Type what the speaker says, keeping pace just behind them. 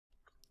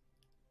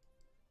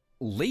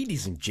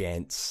Ladies and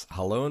gents,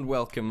 hello and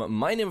welcome.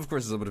 My name, of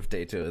course, is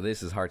Potato.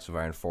 This is Hearts of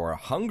Iron 4,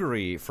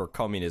 Hungary for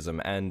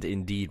communism, and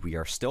indeed we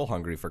are still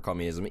hungry for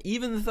communism,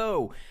 even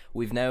though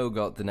we've now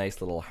got the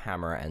nice little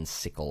hammer and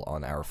sickle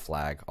on our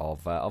flag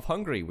of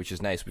Hungary, which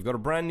is nice. We've got a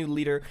brand new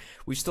leader.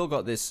 We've still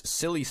got this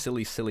silly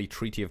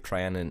Treaty of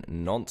Trianon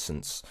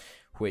nonsense,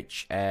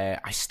 which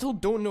I still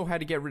don't know how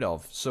to get rid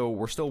of. So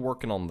we're still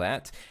working on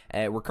that.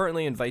 We're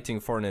currently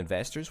inviting foreign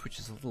investors, which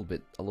is a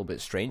little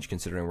bit strange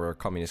considering we're a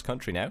communist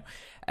country now.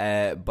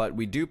 But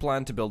we do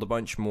plan to build a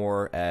bunch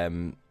more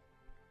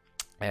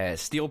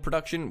steel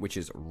production, which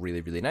is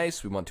really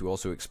nice. We want to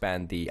also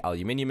expand the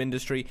aluminium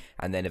industry,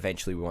 and then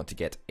eventually we want to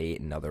get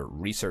another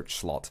research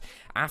slot.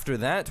 After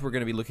that, we're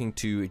going to be looking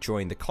to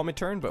join the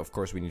Comintern, but of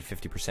course we need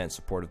 50%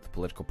 support of the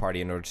political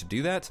party in order to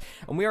do that,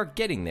 and we are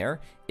getting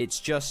there. It's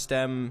just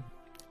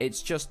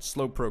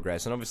slow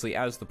progress, and obviously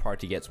as the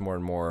party gets more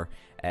and more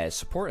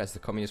support, as the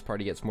Communist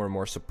Party gets more and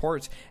more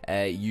support,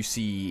 you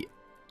see,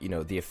 you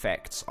know, the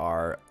effects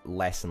are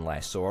less and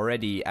less. So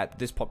already at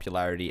this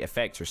popularity,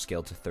 effects are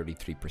scaled to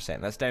 33%.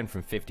 That's down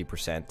from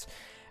 50%,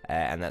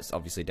 and that's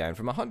obviously down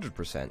from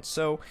 100%.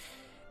 So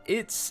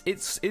it's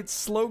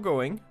slow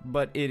going,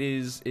 but it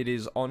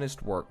is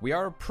honest work. We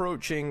are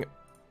approaching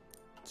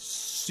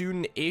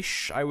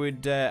soon-ish, I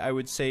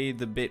would say,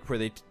 the bit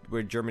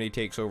where Germany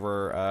takes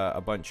over a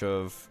bunch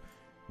of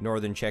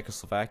northern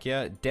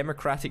Czechoslovakia.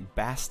 Democratic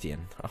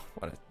Bastion. Oh,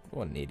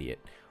 what an idiot!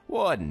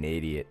 What an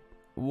idiot!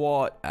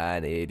 What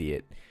an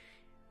idiot!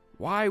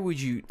 Why would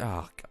you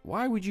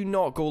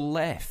not go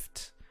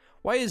left?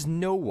 Why is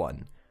no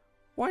one?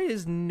 Why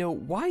is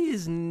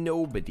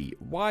nobody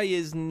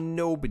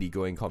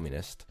going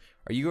communist?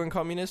 Are you going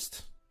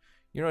communist?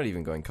 You're not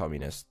even going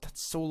communist.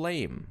 That's so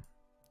lame.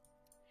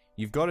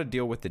 You've got to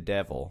deal with the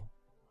devil.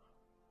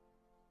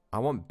 I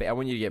want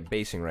you to get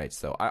basing rights,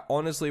 though. I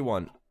honestly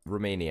want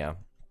Romania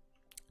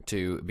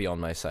to be on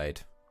my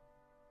side.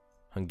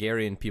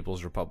 Hungarian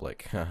People's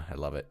Republic. I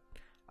love it.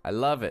 I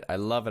love it. I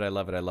love it. I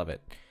love it. I love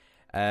it.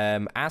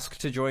 Ask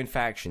to join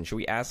faction. Should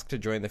we ask to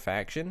join the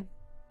faction?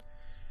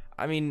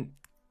 I mean,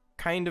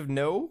 kind of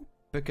no,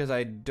 because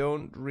I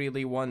don't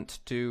really want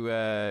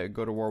to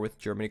go to war with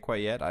Germany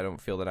quite yet. I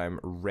don't feel that I'm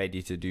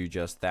ready to do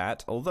just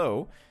that.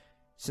 Although,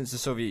 since the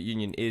Soviet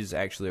Union is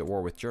actually at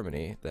war with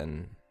Germany,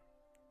 then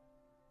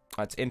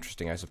that's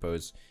interesting, I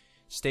suppose.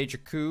 Stage a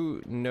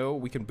coup? No,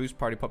 we can boost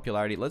party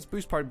popularity. Let's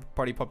boost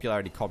party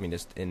popularity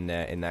communist in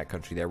that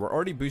country there. We're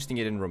already boosting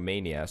it in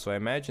Romania, so I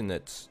imagine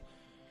that,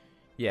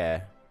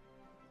 yeah,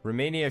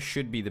 Romania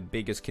should be the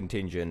biggest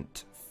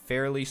contingent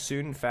fairly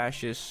soon.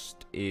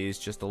 Fascist is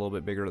just a little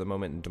bit bigger at the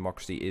moment, and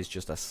democracy is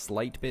just a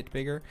slight bit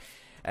bigger.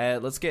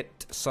 Let's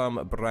get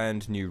some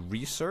brand new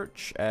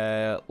research.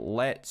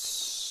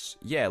 Let's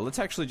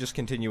actually just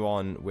continue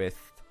on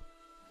with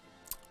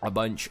a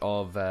bunch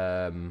of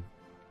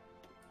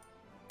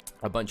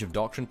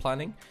doctrine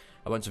planning,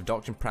 a bunch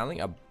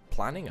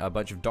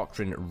of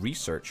doctrine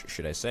research,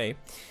 should I say.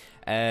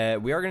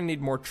 We are going to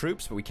need more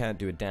troops, but we can't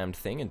do a damned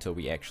thing until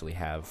we actually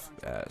have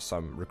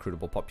some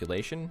recruitable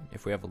population.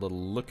 If we have a little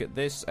look at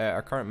this,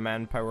 our current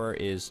manpower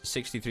is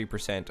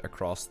 63%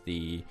 across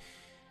the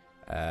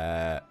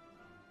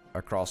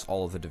across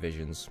all of the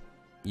divisions.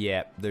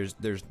 Yeah, there's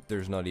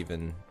not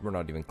even, we're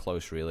not even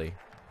close, really.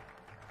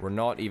 We're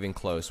not even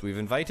close. We've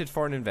invited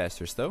foreign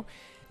investors, though.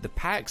 The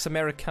Pax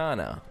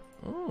Americana.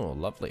 Oh,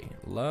 lovely.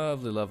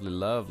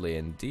 Lovely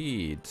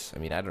indeed. I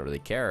mean, I don't really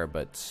care,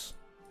 but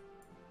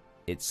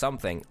it's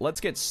something.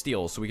 Let's get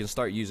steel so we can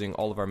start using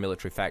all of our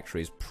military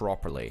factories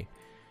properly.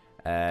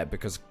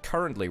 Because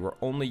currently we're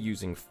only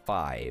using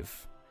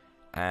 5.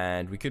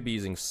 And we could be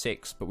using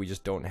 6, but we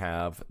just don't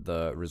have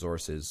the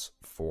resources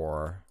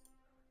for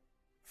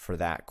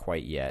that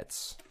quite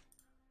yet.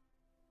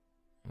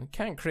 We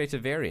can't create a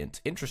variant.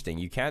 Interesting,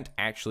 you can't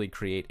actually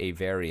create a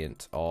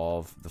variant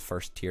of the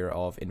first tier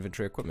of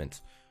infantry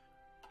equipment.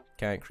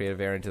 Can't create a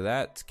variant of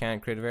that,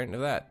 can't create a variant of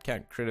that,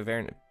 can't create a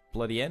variant of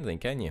bloody anything,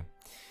 can you?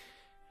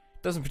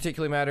 Doesn't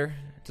particularly matter.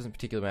 It doesn't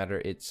particularly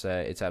matter. It's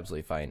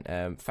absolutely fine.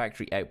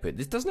 Factory output.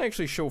 This doesn't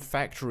actually show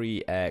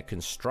factory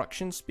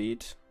construction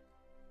speed.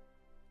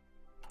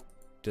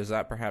 Does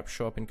that perhaps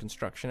show up in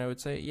construction, I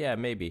would say? Yeah,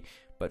 maybe.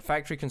 But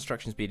factory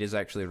construction speed is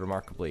actually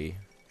remarkably...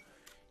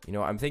 You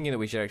know, I'm thinking that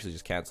we should actually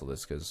just cancel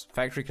this, because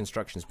factory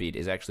construction speed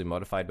is actually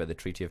modified by the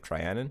Treaty of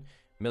Trianon.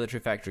 Military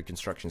factory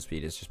construction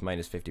speed is just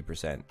minus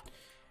 50%.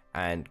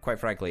 And quite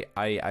frankly,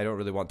 I don't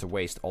really want to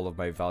waste all of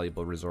my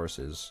valuable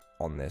resources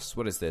on this.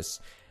 What is this?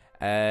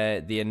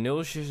 The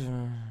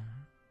annulation...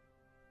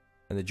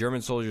 And the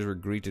German soldiers were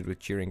greeted with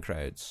cheering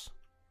crowds.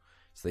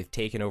 So they've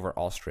taken over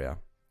Austria.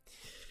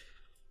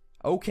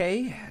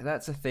 Okay,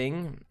 that's a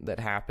thing that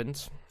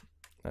happened.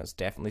 That's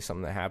definitely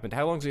something that happened.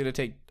 How long is it going to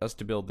take us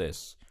to build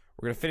this?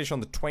 We're going to finish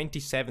on the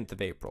 27th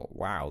of April.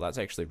 Wow, that's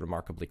actually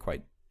remarkably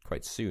quite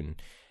soon.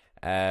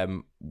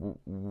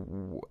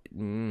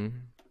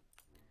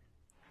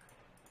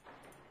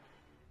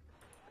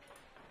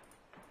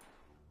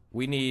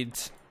 We need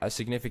a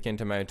significant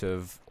amount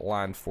of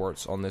land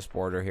forts on this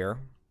border here.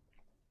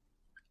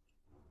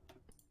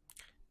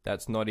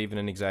 That's not even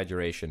an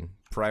exaggeration.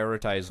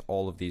 Prioritize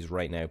all of these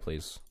right now,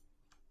 please.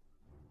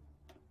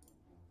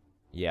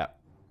 Yeah.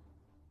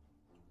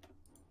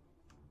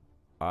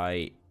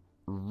 I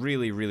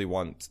really, really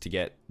want to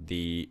get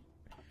the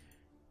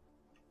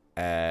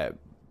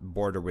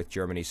border with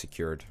Germany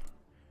secured.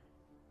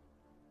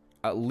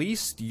 At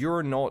least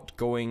you're not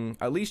going...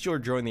 At least you'll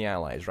join the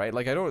Allies, right?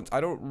 Like, I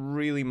don't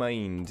really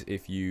mind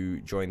if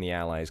you join the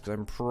Allies, because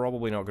I'm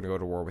probably not going to go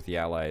to war with the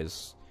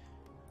Allies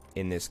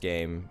in this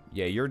game.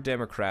 Yeah, you're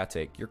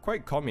democratic. You're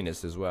quite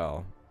communist as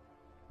well.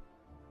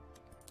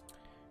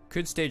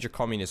 Could stage a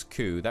communist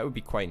coup. That would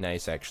be quite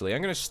nice, actually.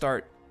 I'm going to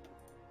start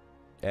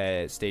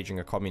staging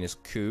a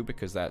communist coup,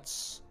 because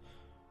that's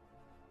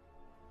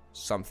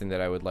something that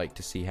I would like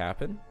to see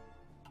happen.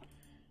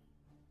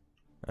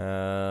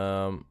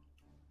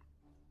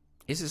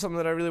 Is it something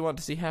that I really want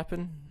to see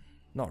happen?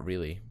 Not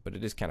really, but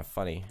it is kind of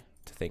funny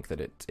to think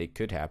that it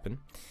could happen.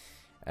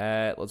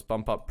 Let's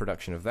bump up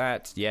production of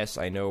that. Yes,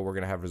 I know we're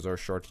going to have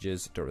resource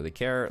shortages. Don't really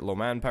care. Low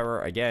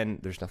manpower. Again,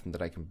 there's nothing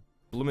that I can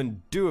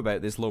bloomin' do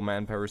about this low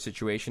manpower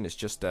situation. It's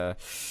just a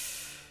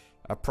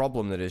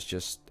problem that is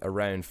just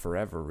around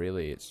forever,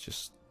 really. It's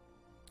just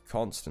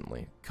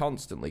constantly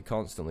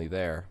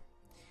there.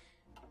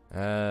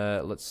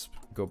 Let's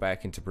go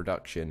back into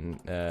production.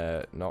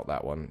 Not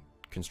that one.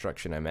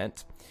 Construction, I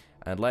meant.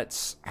 And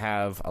let's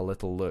have a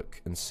little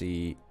look and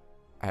see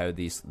how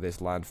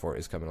this land fort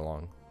is coming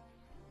along.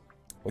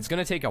 It's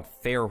going to take a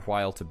fair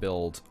while to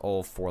build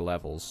all 4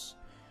 levels.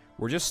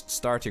 We're just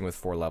starting with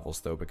 4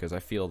 levels, though, because I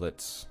feel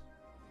that's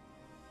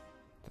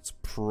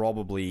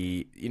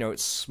probably, you know,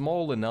 it's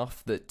small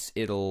enough that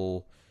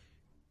it'll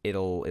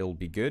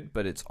be good,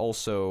 but it's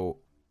also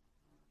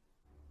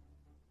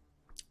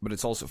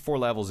 4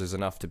 levels is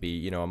enough to be,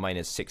 you know, a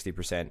minus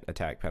 60%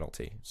 attack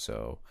penalty.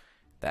 So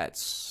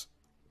that's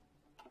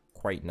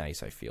quite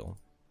nice, I feel.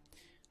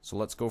 So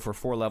let's go for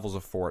 4 levels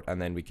of fort,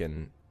 and then we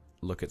can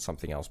look at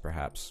something else,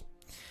 perhaps.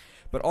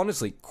 But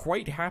honestly,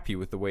 quite happy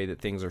with the way that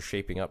things are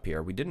shaping up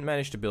here. We didn't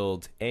manage to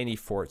build any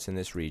forts in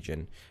this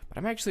region, but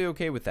I'm actually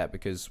okay with that,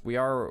 because we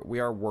are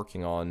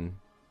working on,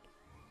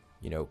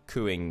 you know,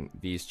 cooing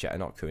these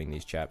not cooing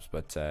these chaps,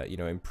 but you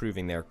know,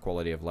 improving their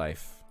quality of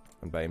life.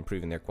 And by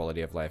improving their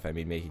quality of life, I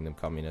mean making them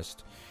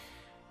communist.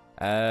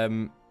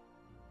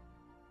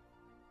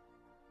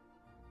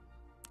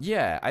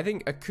 Yeah, I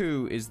think a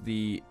coup is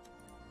the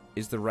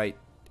right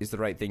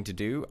thing to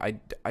do. I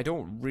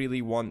don't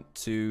really want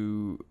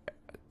to.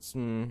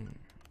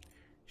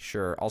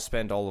 Sure, I'll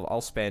spend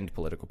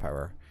political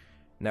power.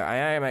 Now I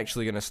am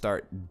actually going to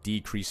start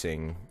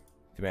decreasing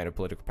the amount of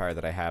political power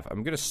that I have.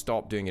 I'm going to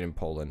stop doing it in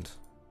Poland.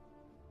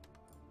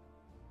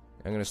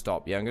 I'm going to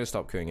stop. Yeah, I'm going to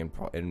stop cooing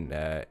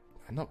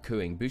I'm not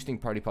cooing, boosting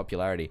party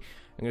popularity.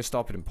 I'm going to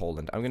stop it in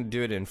Poland. I'm going to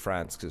do it in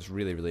France, because it's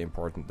really, really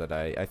important that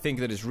I think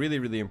that it's really,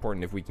 really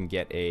important if we can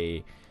get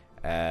a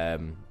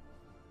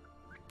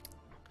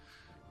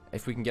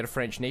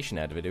French nation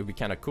out of it. It would be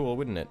kind of cool,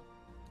 wouldn't it?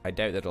 I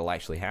doubt that it'll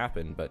actually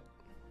happen, but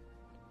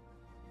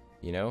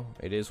you know,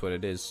 it is what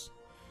it is.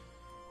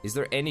 Is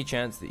there any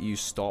chance that you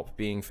stop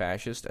being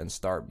fascist and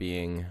start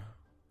being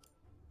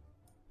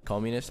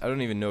communist? I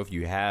don't even know if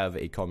you have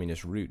a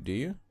communist route, do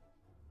you?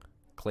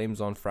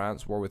 Claims on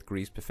France, war with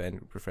Greece,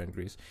 befriend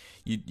Greece.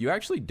 You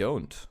actually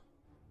don't.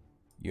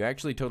 You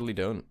actually totally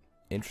don't.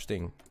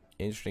 Interesting.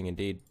 Interesting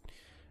indeed.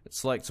 Let's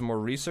select some more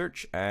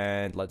research,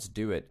 and let's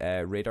do it.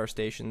 Radar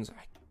stations.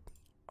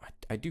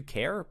 I do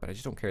care, but I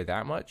just don't care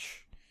that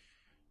much.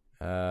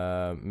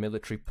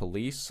 Military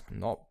police. I'm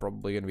not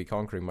probably going to be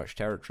conquering much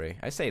territory.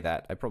 I say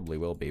that. I probably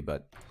will be,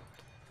 but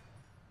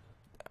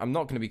I'm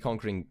not going to be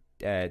conquering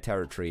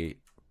territory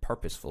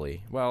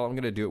purposefully. Well, I'm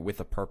going to do it with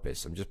a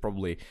purpose. I'm just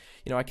probably,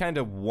 you know, I kind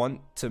of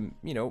want to,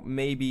 you know,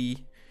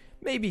 maybe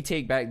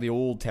take back the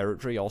old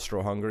territory.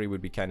 Austro-Hungary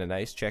would be kind of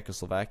nice.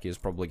 Czechoslovakia is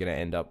probably going to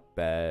end up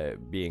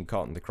being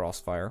caught in the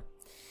crossfire.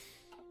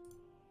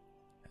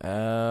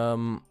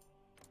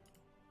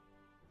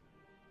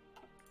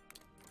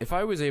 If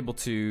I was able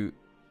to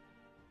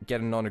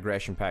get a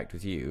non-aggression pact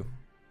with you,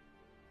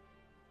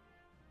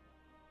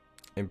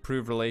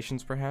 improve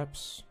relations,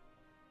 perhaps?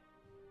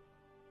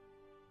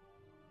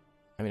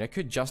 I mean, I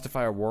could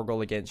justify a war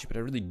goal against you, but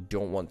I really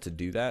don't want to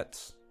do that.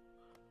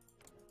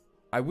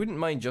 I wouldn't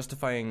mind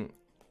justifying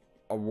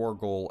a war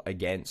goal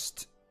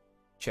against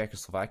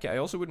Czechoslovakia. I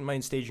also wouldn't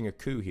mind staging a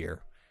coup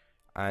here,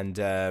 and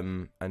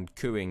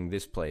coupping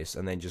this place,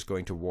 and then just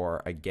going to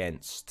war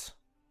against.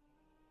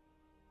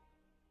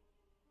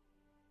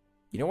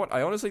 You know what?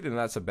 I honestly think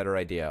that's a better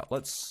idea.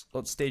 Let's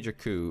stage a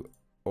coup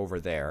over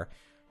there.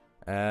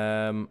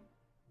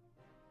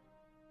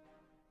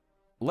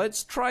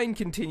 Let's try and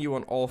continue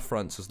on all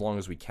fronts as long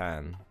as we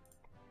can.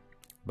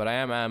 But I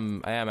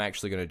am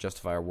actually going to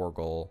justify a war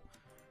goal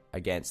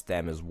against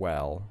them as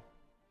well.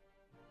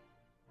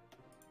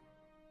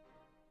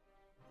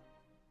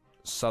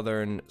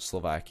 Southern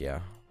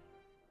Slovakia.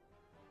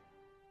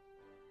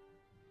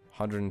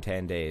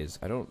 110 days.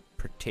 I don't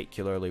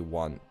particularly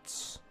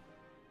want...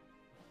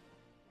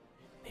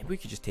 Maybe we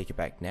could just take it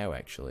back now,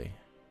 actually.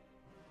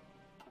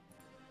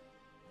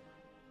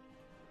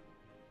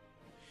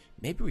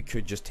 maybe we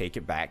could just take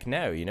it back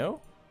now, you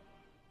know?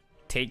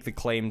 Take the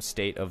claimed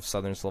state of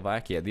southern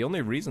Slovakia. The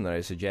only reason that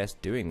I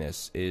suggest doing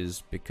this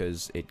is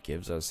because it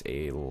gives us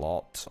a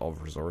lot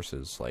of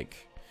resources.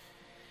 Like,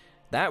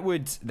 that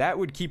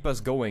would keep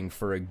us going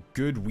for a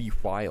good wee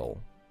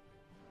while.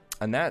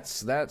 And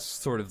that's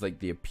sort of like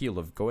the appeal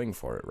of going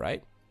for it,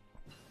 right?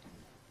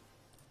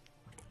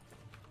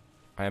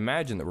 I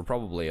imagine that we're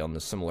probably on the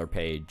similar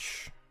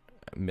page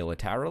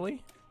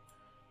militarily.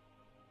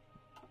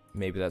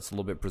 Maybe that's a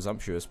little bit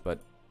presumptuous, but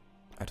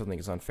I don't think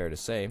it's unfair to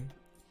say.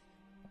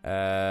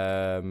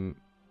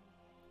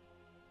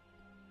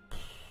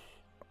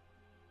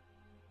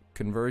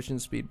 Conversion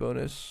speed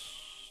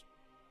bonus.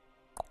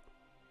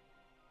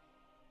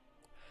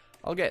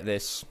 I'll get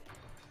this.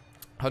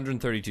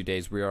 132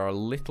 days. We are a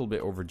little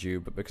bit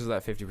overdue, but because of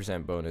that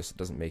 50% bonus, it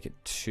doesn't make it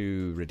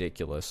too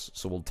ridiculous.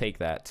 So we'll take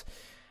that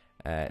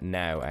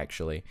now,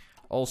 actually.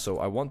 Also,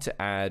 I want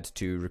to add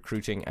to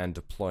recruiting and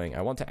deploying.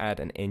 I want to add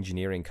an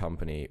engineering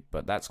company,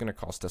 but that's going to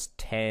cost us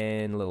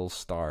 10 little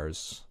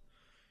stars.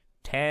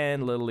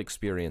 10 little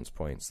experience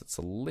points. That's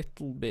a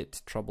little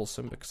bit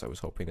troublesome because I was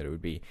hoping that it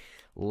would be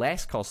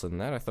less costly than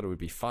that. I thought it would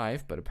be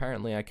 5, but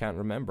apparently I can't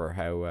remember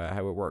how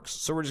it works.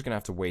 So we're just going to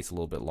have to wait a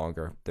little bit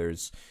longer.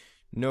 There's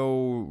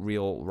no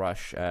real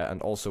rush,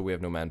 and also we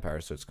have no manpower,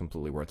 so it's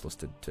completely worthless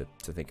to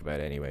think about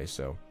anyway.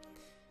 So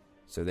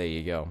there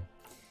you go.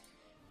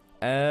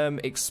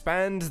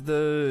 Expand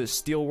the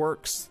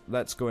steelworks.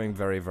 That's going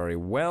very, very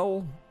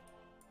well.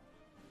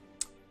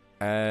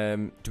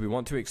 Do we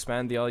want to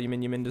expand the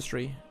aluminium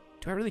industry?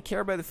 Do I really care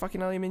about the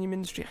fucking aluminium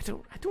industry?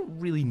 I don't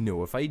really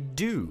know if I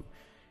do.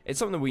 It's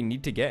something that we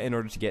need to get in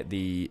order to get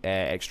the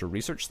extra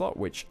research slot,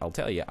 which I'll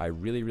tell you, I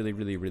really, really,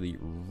 really, really,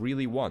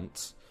 really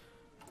want.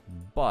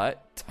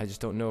 But I just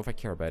don't know if I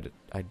care about it.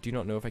 I do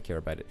not know if I care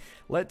about it.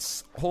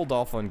 Let's hold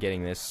off on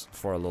getting this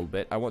for a little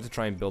bit. I want to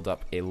try and build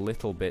up a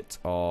little bit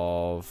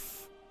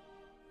of...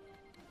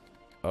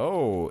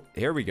 Oh,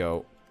 here we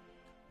go.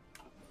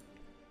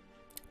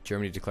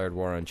 Germany declared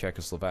war on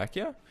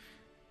Czechoslovakia.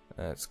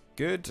 That's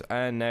good.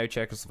 And now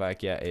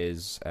Czechoslovakia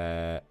is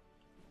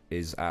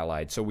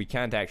allied, so we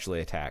can't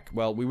actually attack.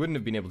 Well, we wouldn't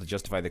have been able to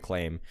justify the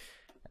claim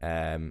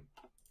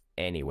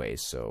anyway,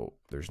 so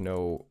there's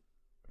no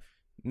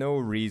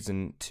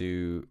reason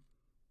to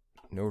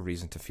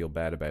feel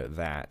bad about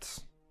that.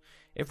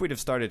 If we'd have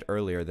started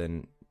earlier,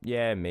 then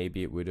yeah,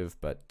 maybe it would have,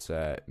 but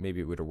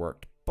maybe it would have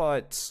worked.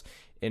 But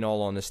in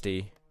all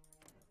honesty,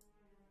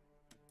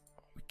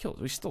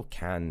 we still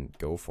can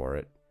go for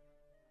it.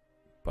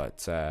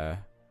 But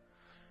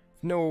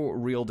no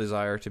real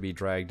desire to be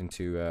dragged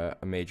into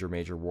a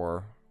major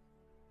war.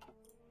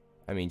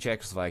 I mean,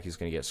 Czechoslovakia is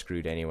going to get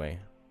screwed anyway.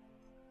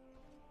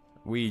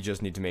 We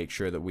just need to make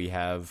sure that we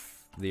have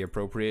the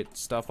appropriate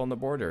stuff on the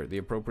border, the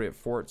appropriate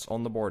forts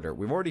on the border.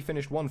 We've already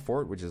finished one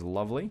fort, which is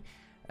lovely,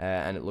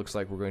 and it looks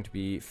like we're going to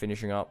be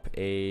finishing up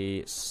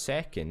a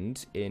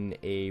second in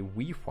a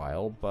wee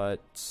while,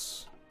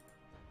 but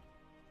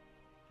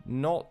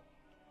not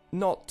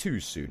too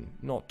soon.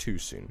 Not too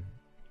soon.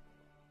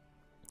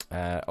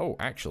 Oh,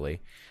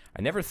 actually,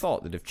 I never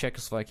thought that if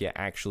Czechoslovakia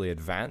actually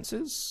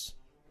advances,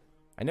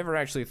 I never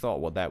actually thought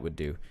what that would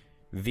do.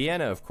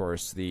 Vienna, of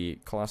course, the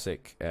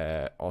classic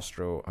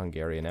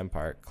Austro-Hungarian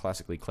Empire,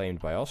 classically claimed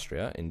by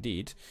Austria,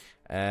 indeed.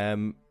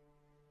 I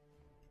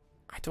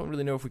don't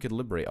really know if we could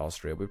liberate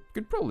Austria. We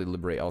could probably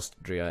liberate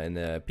Austria in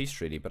the peace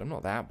treaty, but I'm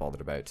not that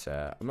bothered about.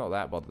 I'm not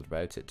that bothered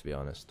about it, to be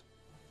honest.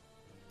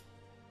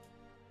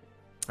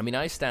 I mean,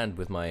 I stand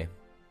with my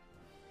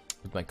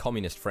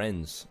communist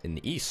friends in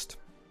the east,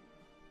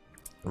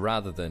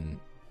 rather than,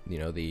 you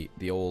know,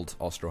 the old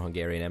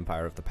Austro-Hungarian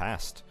Empire of the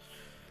past.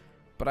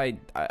 But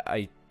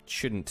I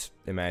shouldn't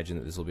imagine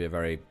that this will be a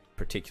very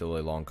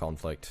particularly long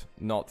conflict.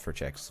 Not for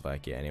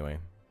Czechoslovakia, anyway.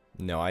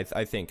 No, I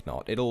think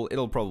not.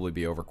 It'll probably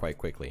be over quite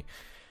quickly.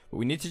 But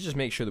we need to just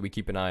make sure that we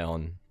keep an eye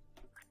on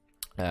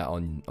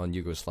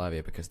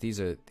Yugoslavia, because these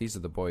are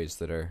the boys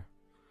that are,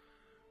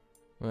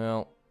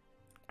 well,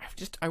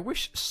 I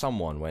wish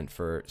someone went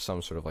for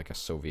some sort of like a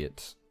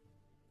Soviet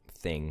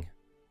thing.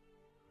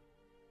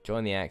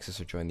 Join the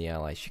Axis or join the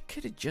Allies. You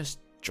could have just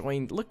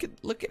joined. Look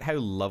at how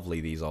lovely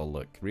these all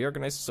look.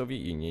 Reorganize the Soviet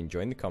Union,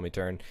 join the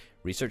Comintern,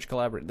 research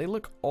collaborate. They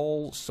look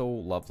all so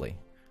lovely.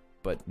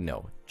 But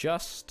no,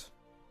 just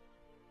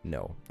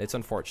no. It's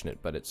unfortunate,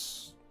 but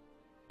it's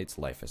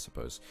life, I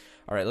suppose.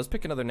 All right, let's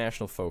pick another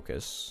national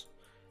focus.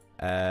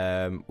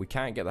 We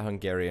can't get the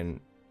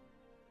Hungarian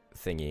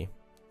thingy.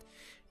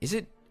 Is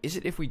it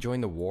if we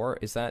join the war?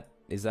 Is that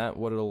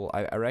what it'll...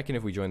 I reckon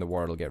if we join the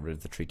war, it'll get rid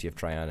of the Treaty of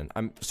Trianon.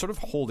 I'm sort of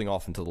holding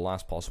off until the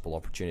last possible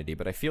opportunity,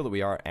 but I feel that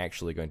we are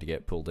actually going to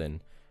get pulled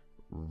in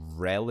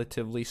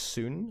relatively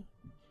soon.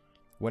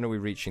 When are we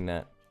reaching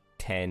that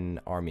 10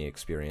 army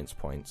experience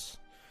points?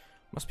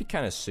 Must be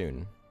kind of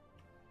soon.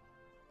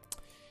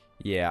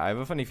 Yeah, I have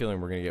a funny feeling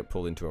we're going to get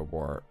pulled into a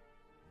war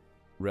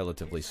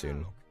relatively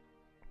soon.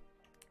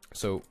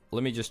 So,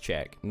 let me just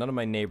check. None of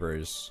my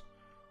neighbors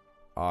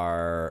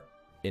are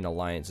in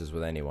alliances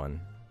with anyone.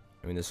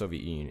 I mean, the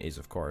Soviet Union is,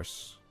 of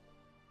course.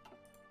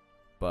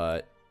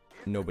 But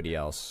nobody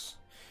else.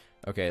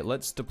 Okay,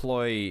 let's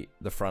deploy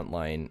the front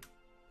line.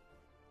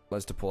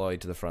 Let's deploy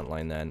to the front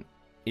line then,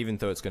 even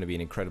though it's going to be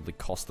an incredibly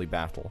costly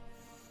battle.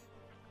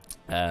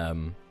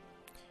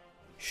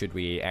 Should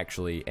we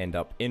actually end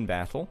up in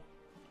battle?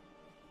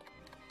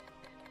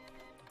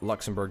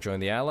 Luxembourg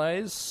joined the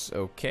Allies.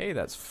 Okay,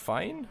 that's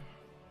fine.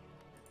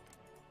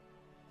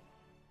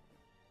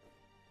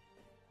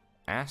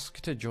 Ask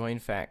to join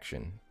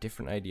faction.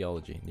 Different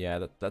ideology.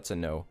 Yeah, that's a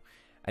no.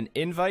 An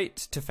invite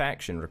to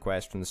faction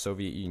request from the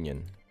Soviet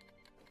Union.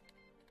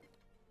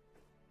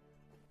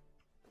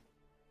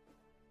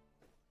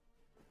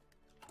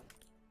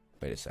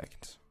 Wait a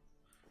second.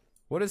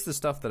 What is the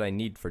stuff that I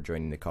need for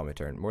joining the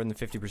Comintern? More than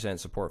 50%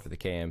 support for the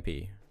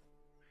KMP.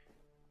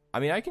 I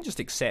mean, I can just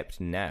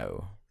accept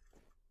now.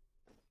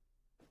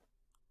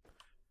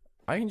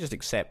 I can just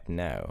accept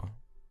now.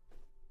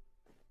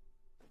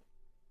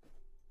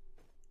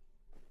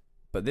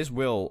 But this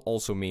will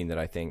also mean that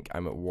I think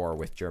I'm at war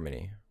with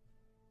Germany.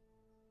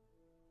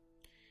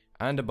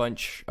 And a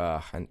bunch,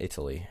 and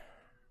Italy.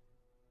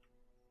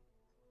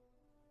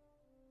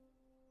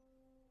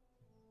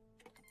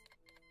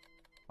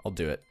 I'll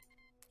do it.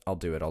 I'll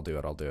do it, I'll do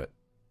it, I'll do it.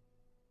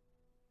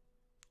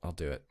 I'll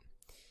do it.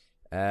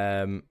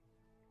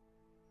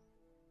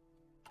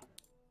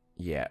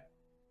 Yeah.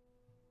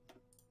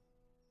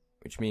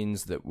 Which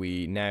means that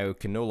we now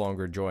can no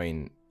longer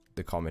join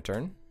the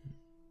Comintern.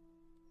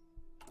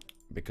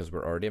 Because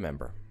we're already a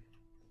member.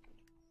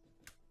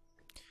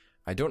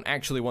 I don't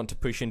actually want to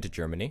push into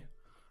Germany.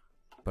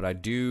 But I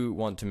do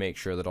want to make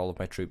sure that all of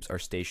my troops are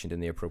stationed in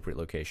the appropriate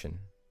location.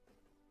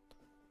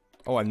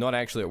 Oh, I'm not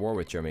actually at war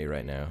with Germany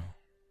right now.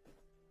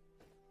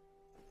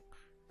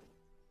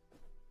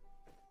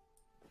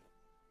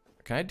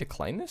 Can I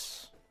decline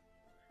this?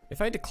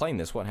 If I decline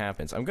this, what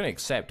happens? I'm going to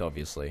accept,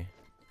 obviously.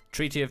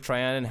 Treaty of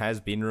Trianon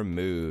has been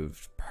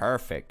removed.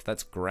 Perfect.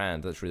 That's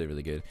grand. That's really,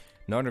 really good.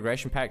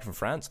 Non-aggression pact from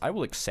France. I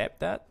will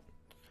accept that.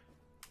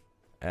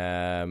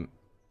 I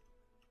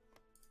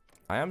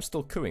am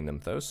still cooing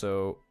them, though,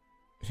 so...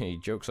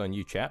 Joke's on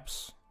you,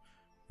 chaps.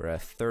 We're a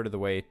third of the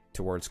way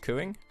towards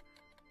cooing.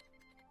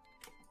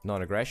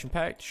 Non-aggression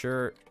pact,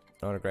 sure.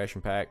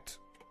 Non-aggression pact.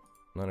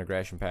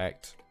 Non-aggression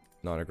pact.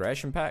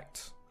 Non-aggression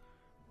pact.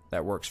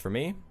 That works for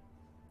me.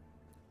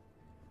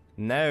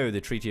 Now the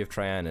Treaty of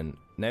Trianon.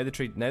 Now that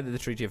the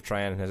Treaty of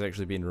Trianon has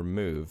actually been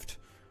removed,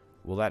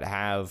 will that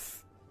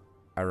have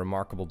a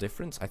remarkable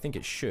difference? I think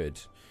it should.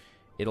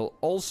 It'll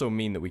also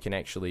mean that we can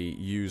actually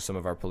use some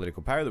of our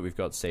political power that we've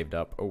got saved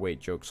up. Oh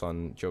wait, jokes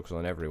on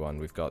everyone.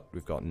 We've got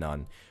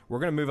none. We're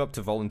gonna move up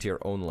to volunteer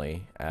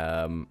only,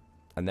 and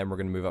then we're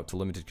gonna move up to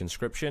limited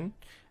conscription,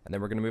 and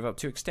then we're gonna move up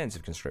to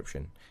extensive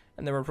conscription,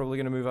 and then we're probably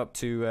gonna move up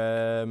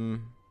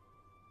to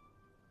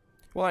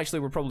well, actually,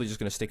 we're probably just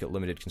gonna stick at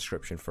limited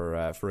conscription for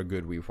a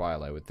good wee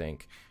while, I would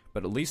think.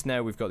 But at least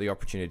now we've got the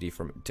opportunity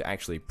to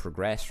actually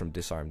progress from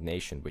disarmed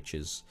nation, which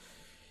is,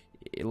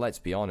 let's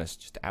be honest,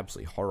 just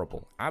absolutely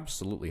horrible.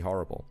 Absolutely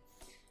horrible.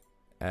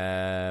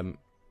 I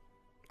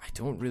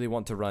don't really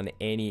want to run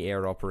any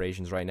air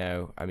operations right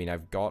now. I mean,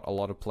 I've got a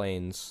lot of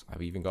planes.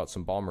 I've even got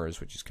some bombers,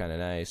 which is kind of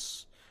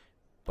nice.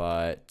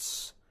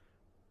 But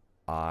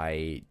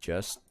I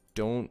just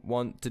don't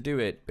want to do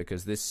it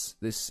because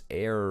this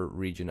air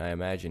region, I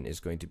imagine, is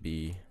going to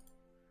be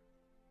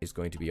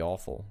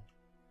awful.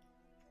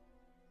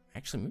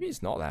 Actually, maybe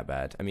it's not that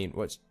bad. I mean,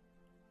 what's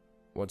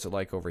it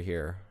like over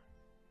here?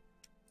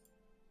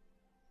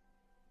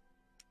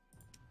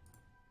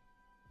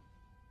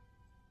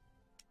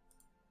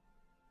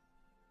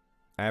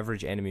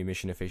 Average enemy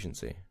mission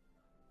efficiency.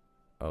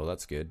 Oh,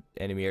 that's good.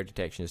 Enemy air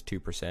detection is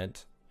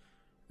 2%.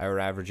 Our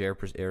average air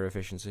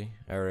efficiency.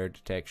 Our air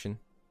detection.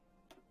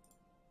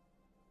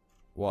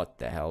 What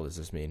the hell does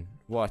this mean?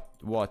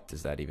 What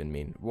does that even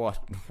mean?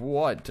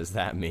 What does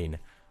that mean?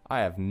 I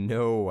have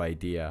no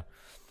idea.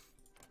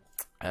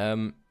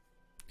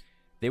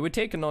 They would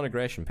take a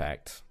non-aggression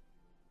pact.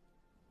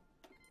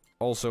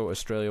 Also,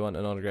 Australia want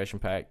a non-aggression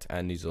pact,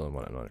 and New Zealand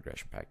want a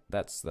non-aggression pact.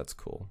 That's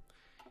cool.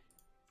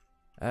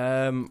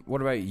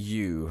 What about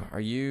you?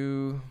 Are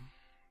you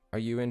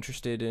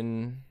interested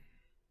in...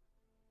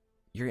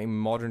 You're getting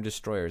modern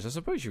destroyers. I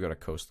suppose you've got a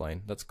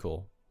coastline. That's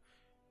cool.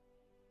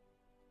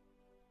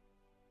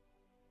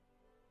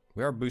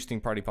 We are boosting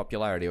party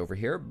popularity over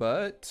here,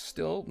 but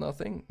still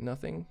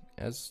nothing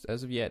as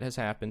of yet has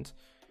happened.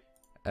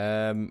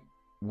 When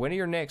are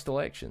your next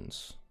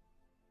elections?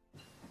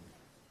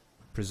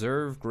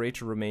 Preserve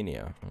Greater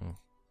Romania. Oh,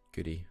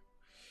 goody.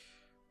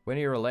 When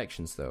are your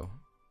elections, though?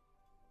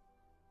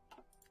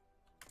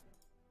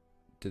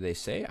 Do they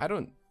say? I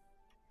don't...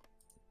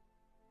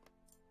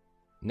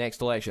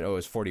 Next election, oh,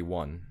 it's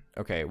 41.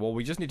 Okay, well,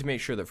 we just need to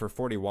make sure that for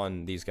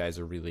 41, these guys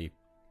are really,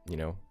 you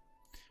know,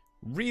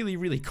 really,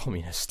 really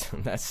communist.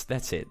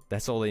 That's it.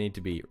 That's all they need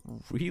to be.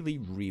 Really,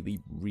 really,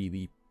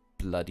 really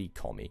bloody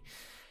commie.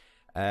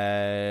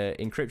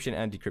 Encryption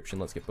and decryption,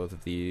 let's get both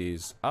of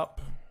these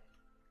up.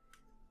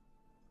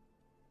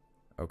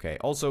 Okay,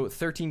 also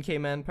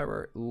 13k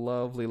manpower.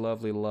 Lovely,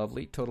 lovely,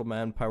 lovely. Total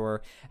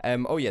manpower.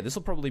 Oh yeah, this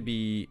will probably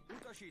be...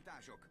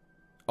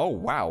 Oh,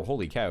 wow.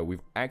 Holy cow.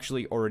 We've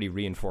actually already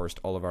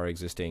reinforced all of our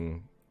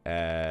existing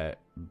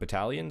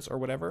battalions or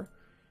whatever.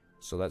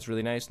 So that's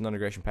really nice.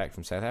 Non-aggression pact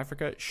from South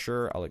Africa.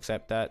 Sure, I'll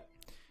accept that.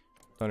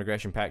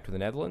 Non-aggression pact with the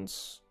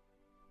Netherlands.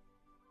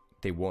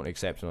 They won't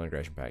accept a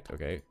non-aggression pact.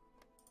 Okay.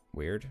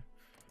 Weird.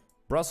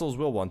 Brussels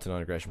will want a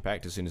non-aggression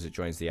pact as soon as it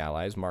joins the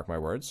Allies. Mark my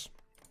words.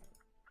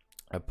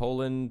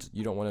 Poland,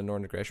 you don't want a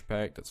non-aggression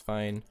pact. That's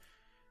fine. Can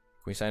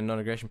we sign a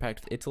non-aggression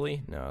pact with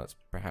Italy? No, that's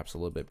perhaps a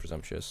little bit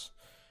presumptuous.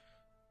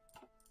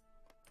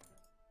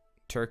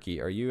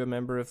 Turkey, are you a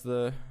member of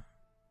the...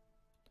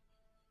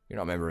 You're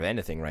not a member of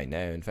anything right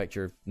now. In fact,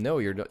 you're not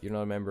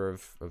a member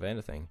of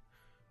anything.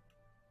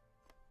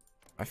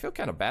 I feel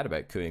kind of bad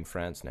about cooing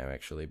France now,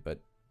 actually,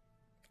 but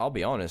I'll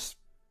be honest.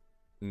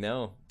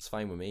 No, it's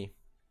fine with me.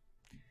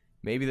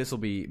 Maybe this will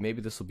be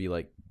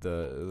like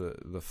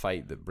the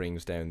fight that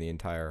brings down the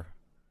entirety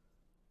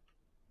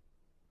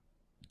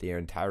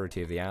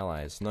of the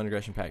Allies.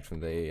 Non-aggression pact from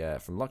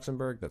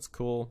Luxembourg. That's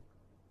cool.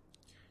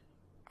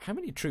 How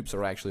many troops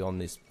are actually on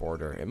this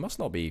border? It must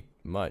not be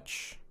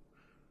much.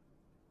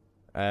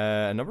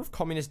 A number of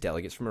communist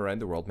delegates from around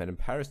the world met in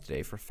Paris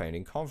today for a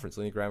founding conference.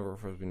 Laying the groundwork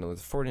for the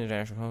 14th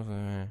international.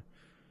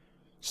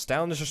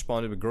 Stalin has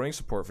responded with growing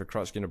support for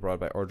Trotsky abroad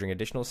by ordering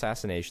additional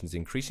assassinations,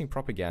 increasing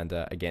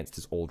propaganda against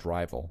his old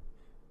rival.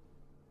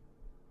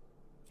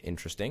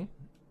 Interesting.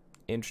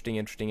 Interesting.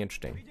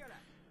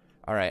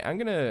 All right, I'm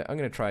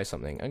gonna try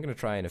something. I'm gonna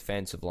try an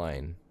offensive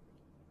line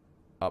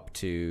up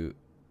to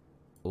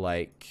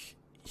like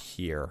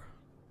here.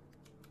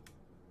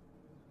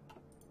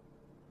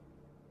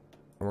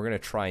 And we're going to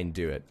try and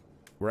do it.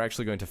 We're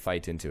actually going to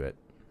fight into it.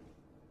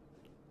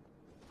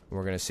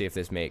 We're going to see if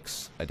this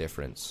makes a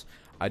difference.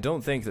 I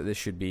don't think that this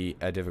should be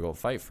a difficult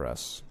fight for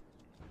us.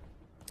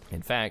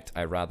 In fact,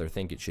 I rather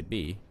think it should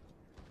be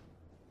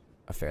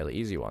a fairly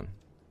easy one.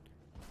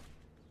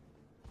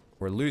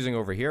 We're losing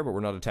over here, but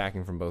we're not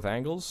attacking from both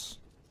angles.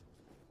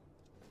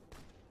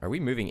 Are we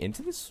moving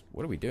into this?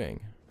 What are we doing?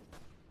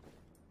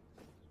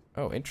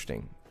 Oh,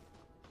 interesting.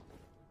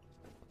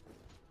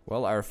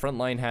 Well, our front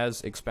line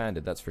has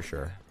expanded, that's for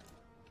sure.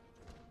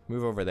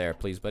 Move over there,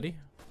 please, buddy.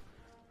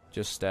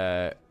 Just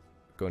go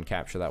and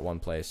capture that one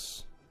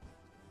place.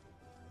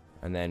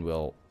 And then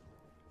we'll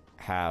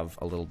have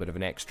a little bit of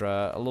an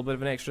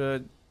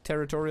extra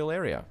territorial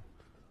area.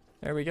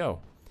 There we go.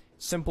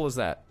 Simple as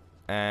that.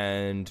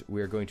 And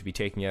we're going to be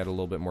taking out a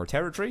little bit more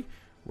territory.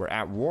 We're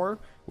at war.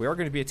 We are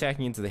going to be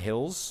attacking into the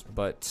hills,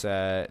 but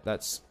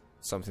that's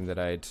something that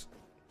I'd...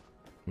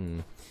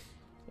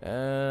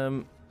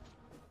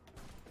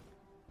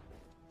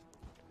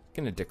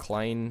 Gonna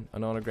decline a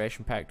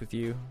non-aggression pact with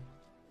you.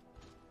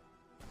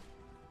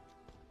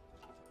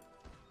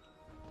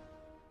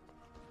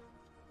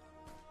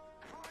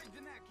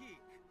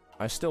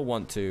 I still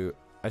want to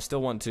coup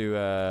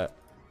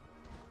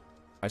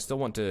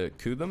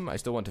them. I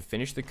still want to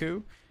finish the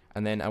coup,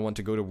 and then I want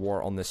to go to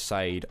war on the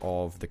side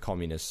of the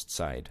communist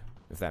side,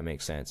 if that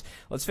makes sense.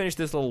 Let's finish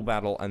this little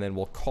battle, and then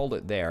we'll call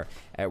it there.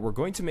 We're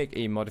going to make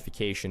a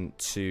modification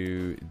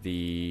to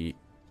the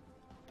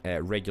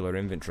regular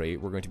inventory.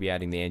 We're going to be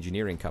adding the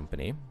engineering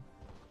company.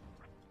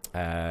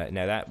 Now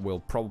that will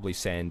probably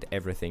send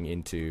everything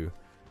into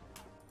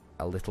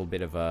a little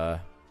bit of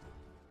a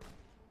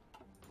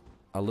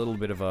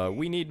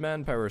we need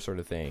manpower sort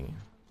of thing.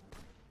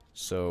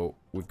 So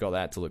we've got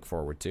that to look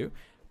forward to.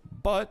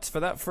 But for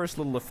that first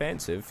little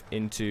offensive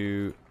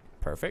into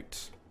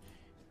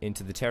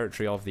into the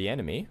territory of the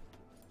enemy,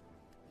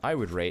 I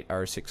would rate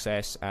our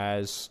success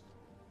as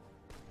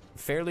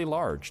fairly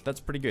large.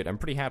 That's pretty good. I'm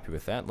pretty happy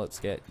with that. Let's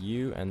get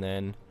you, and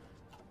then...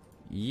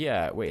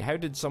 Yeah, wait, how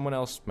did someone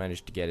else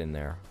manage to get in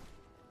there?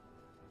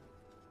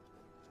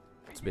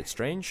 It's a bit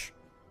strange,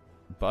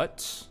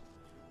 but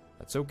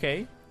that's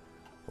okay.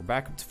 We're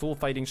back up to full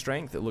fighting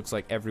strength. It looks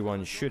like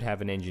everyone should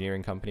have an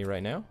engineering company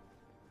right now.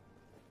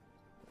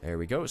 There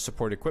we go.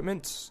 Support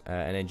equipment,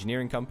 an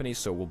engineering company,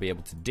 so we'll be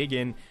able to dig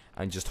in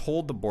and just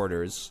hold the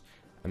borders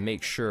and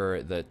make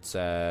sure that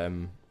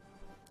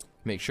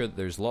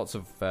there's lots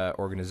of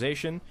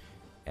organization.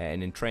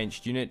 An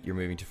entrenched unit, you're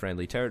moving to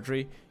friendly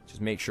territory.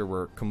 Just make sure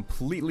we're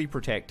completely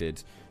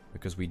protected,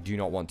 because we do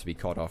not want to be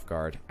caught off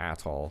guard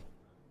at all.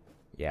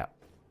 Yeah.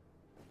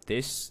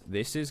 This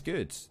is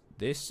good.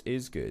 This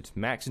is good.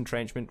 Max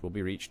entrenchment will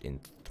be reached in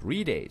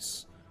 3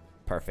 days.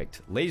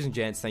 Perfect. Ladies and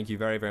gents, thank you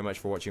very, very much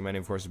for watching. My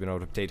name, of course, has been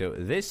Potato.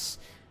 This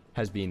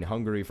has been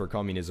Hungary for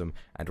Communism,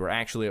 and we're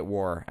actually at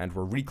war, and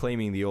we're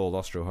reclaiming the old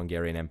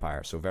Austro-Hungarian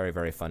Empire. So very,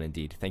 very fun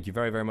indeed. Thank you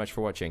very, very much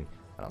for watching,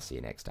 and I'll see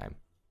you next time.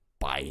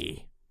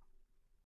 Bye.